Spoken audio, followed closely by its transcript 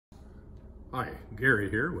Hi, Gary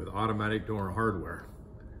here with Automatic Door Hardware.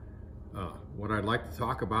 What I'd like to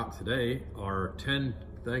talk about today are 10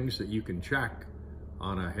 things that you can check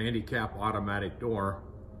on a handicap automatic door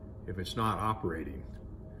if it's not operating.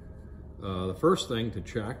 The first thing to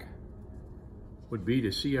check would be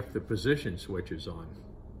to see if the position switch is on.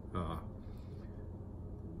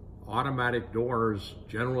 Automatic doors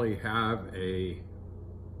generally have a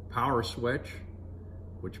power switch,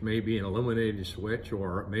 which may be an illuminated switch,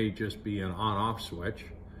 or it may just be an on-off switch.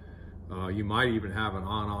 You might even have an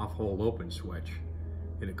on-off hold-open switch.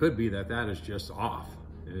 And it could be that that is just off.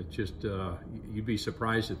 It's just, you'd be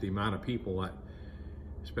surprised at the amount of people that,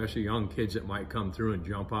 especially young kids, that might come through and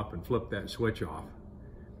jump up and flip that switch off.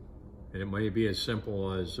 And it may be as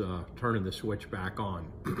simple as turning the switch back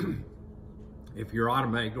on. If your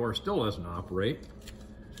automatic door still doesn't operate,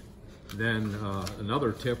 then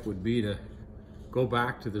another tip would be to go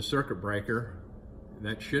back to the circuit breaker.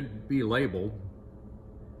 That should be labeled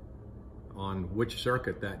on which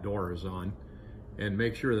circuit that door is on, and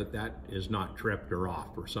make sure that that is not tripped or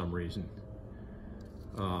off for some reason.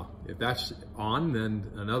 If that's on,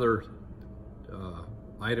 then another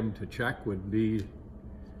item to check would be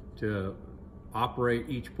to operate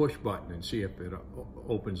each push button and see if it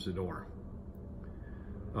opens the door.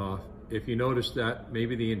 If you notice that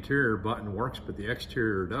maybe the interior button works but the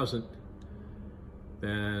exterior doesn't,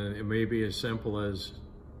 then it may be as simple as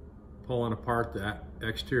pulling apart that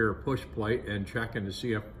exterior push plate and checking to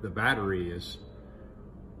see if the battery is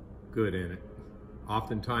good in it.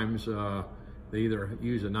 Oftentimes they either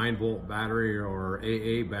use a 9-volt battery or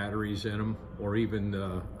AA batteries in them, or even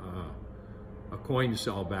a coin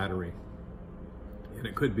cell battery. And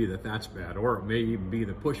it could be that that's bad, or it may even be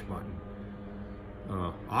the push button.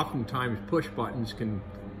 Oftentimes push buttons can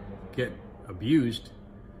get abused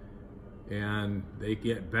and they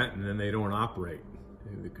get bent and then they don't operate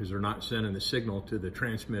because they're not sending the signal to the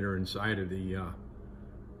transmitter inside of the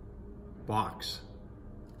box.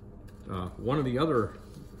 One of the other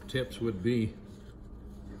tips would be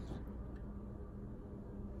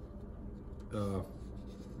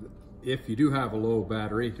if you do have a low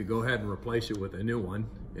battery, to go ahead and replace it with a new one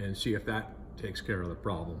and see if that takes care of the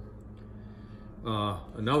problem.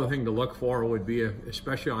 Another thing to look for would be,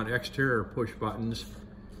 especially on exterior push buttons,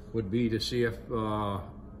 would be to see if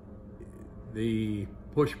the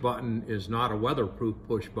push button is not a weatherproof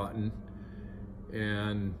push button,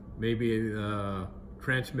 and maybe the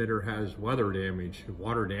transmitter has water damage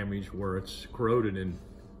where it's corroded and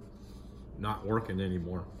not working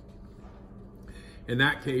anymore. In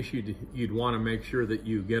that case, you'd want to make sure that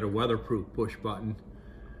you get a weatherproof push button,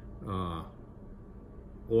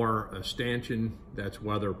 or a stanchion that's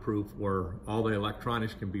weatherproof, where all the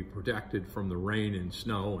electronics can be protected from the rain and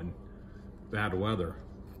snow and bad weather.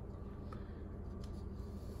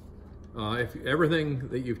 If everything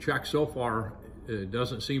that you've checked so far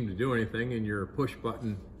doesn't seem to do anything, and your push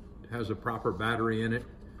button has a proper battery in it,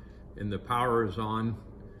 and the power is on,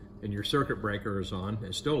 and your circuit breaker is on,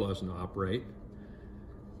 it still doesn't operate,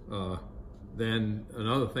 then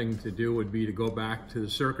another thing to do would be to go back to the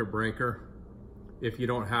circuit breaker, if you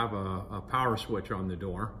don't have a power switch on the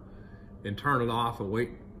door, and turn it off and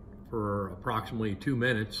wait for approximately 2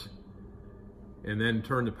 minutes, and then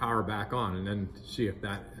turn the power back on, and then see if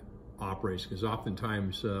that operates, because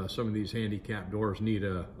oftentimes some of these handicap doors need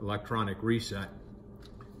an electronic reset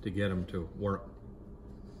to get them to work.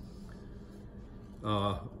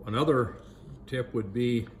 Another tip would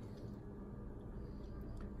be,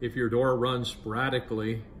 if your door runs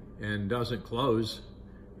sporadically and doesn't close,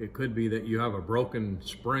 it could be that you have a broken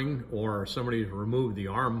spring, or somebody's removed the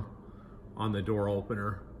arm on the door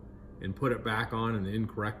opener and put it back on in the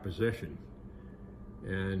incorrect position.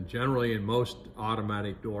 And generally in most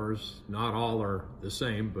automatic doors, not all are the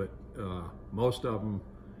same, but most of them,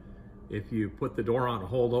 if you put the door on a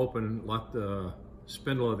hold open, let the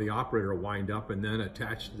spindle of the operator wind up, and then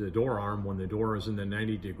attach the door arm when the door is in the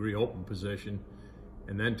 90-degree open position,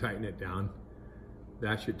 and then tighten it down,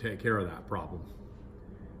 that should take care of that problem.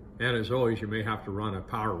 And as always, you may have to run a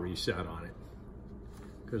power reset on it,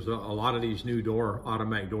 because a lot of these new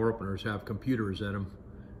automatic door openers have computers in them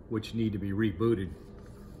which need to be rebooted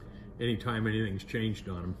anytime anything's changed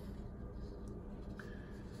on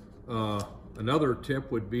them. Another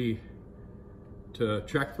tip would be to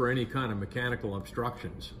check for any kind of mechanical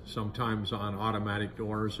obstructions. Sometimes on automatic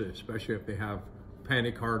doors, especially if they have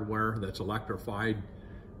panic hardware that's electrified,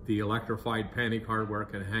 the electrified panic hardware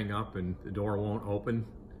can hang up and the door won't open,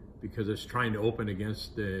 because it's trying to open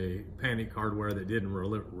against the panic hardware that didn't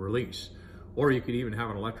release. Or you could even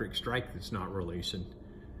have an electric strike that's not releasing.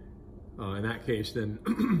 In that case, then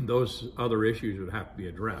those other issues would have to be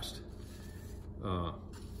addressed.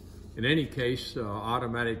 In any case,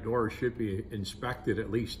 automatic doors should be inspected at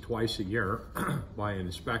least twice a year by an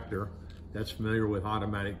inspector that's familiar with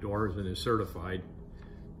automatic doors and is certified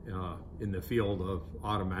in the field of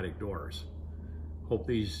automatic doors. Hope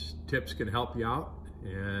these tips can help you out,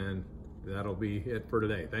 and that'll be it for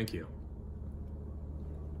today. Thank you.